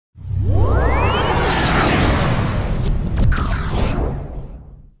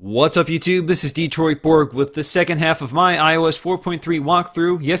What's up YouTube? This is Detroit Borg with the second half of my iOS 4.3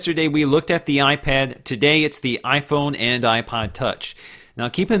 walkthrough. Yesterday we looked at the iPad, today it's the iPhone and iPod Touch. Now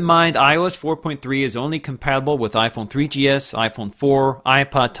keep in mind iOS 4.3 is only compatible with iPhone 3GS, iPhone 4,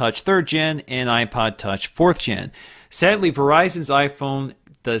 iPod Touch 3rd Gen, and iPod Touch 4th Gen. Sadly, Verizon's iPhone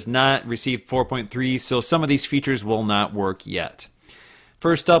does not receive 4.3, so some of these features will not work yet.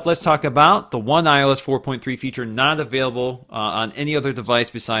 First up, let's talk about the one iOS 4.3 feature not available on any other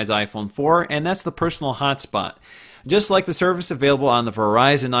device besides iPhone 4, and that's the personal hotspot. Just like the service available on the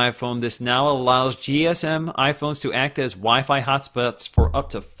Verizon iPhone, this now allows GSM iPhones to act as Wi-Fi hotspots for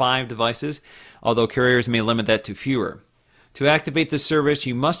up to 5 devices, although carriers may limit that to fewer. To activate this service,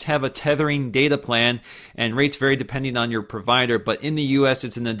 you must have a tethering data plan, and rates vary depending on your provider, but in the US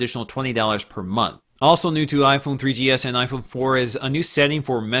it's an additional $20 per month. Also new to iPhone 3GS and iPhone 4 is a new setting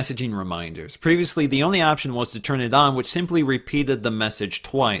for messaging reminders. Previously, the only option was to turn it on, which simply repeated the message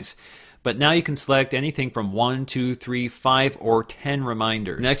twice. But now you can select anything from 1, 2, 3, 5, or 10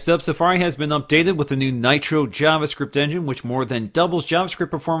 reminders. Next up, Safari has been updated with the new Nitro JavaScript engine, which more than doubles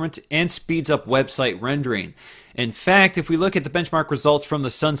JavaScript performance and speeds up website rendering. In fact, if we look at the benchmark results from the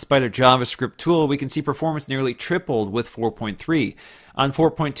SunSpider JavaScript tool, we can see performance nearly tripled with 4.3. On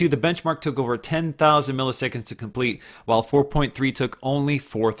 4.2, the benchmark took over 10,000 milliseconds to complete, while 4.3 took only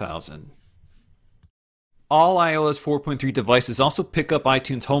 4,000. All iOS 4.3 devices also pick up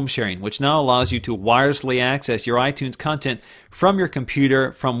iTunes home sharing, which now allows you to wirelessly access your iTunes content from your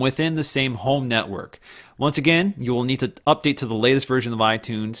computer from within the same home network. Once again, you will need to update to the latest version of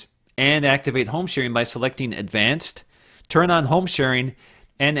iTunes and activate home sharing by selecting Advanced, turn on home sharing,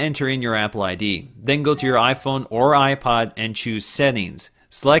 and enter in your Apple ID. Then go to your iPhone or iPod and choose Settings.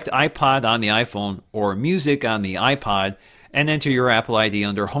 Select iPod on the iPhone or Music on the iPod and enter your Apple ID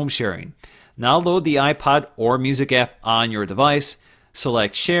under Home Sharing. Now load the iPod or Music app on your device,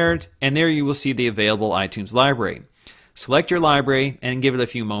 select Shared, and there you will see the available iTunes library. Select your library and give it a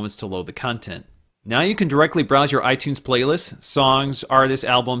few moments to load the content. Now you can directly browse your iTunes playlists, songs, artists,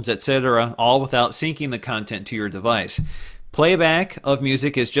 albums, etc., all without syncing the content to your device. Playback of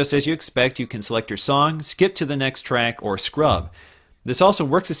music is just as you expect. You can select your song, skip to the next track, or scrub. This also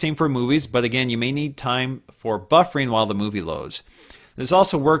works the same for movies, but again, you may need time for buffering while the movie loads. This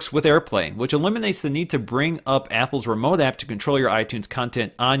also works with AirPlay, which eliminates the need to bring up Apple's remote app to control your iTunes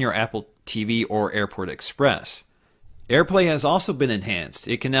content on your Apple TV or Airport Express. AirPlay has also been enhanced.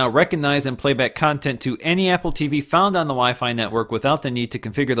 It can now recognize and play back content to any Apple TV found on the Wi-Fi network without the need to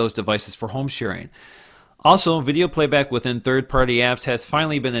configure those devices for home sharing. Also, video playback within third-party apps has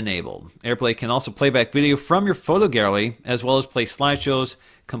finally been enabled. AirPlay can also play back video from your photo gallery, as well as play slideshows,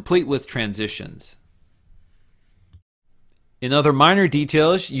 complete with transitions. In other minor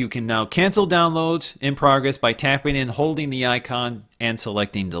details, you can now cancel downloads in progress by tapping and holding the icon and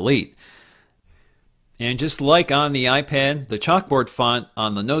selecting Delete. And just like on the iPad, the chalkboard font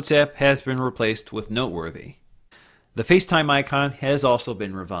on the Notes app has been replaced with Noteworthy. The FaceTime icon has also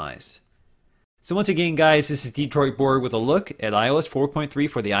been revised. So once again, guys, this is Detroit Borg with a look at iOS 4.3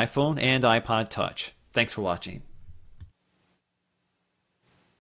 for the iPhone and iPod Touch. Thanks for watching.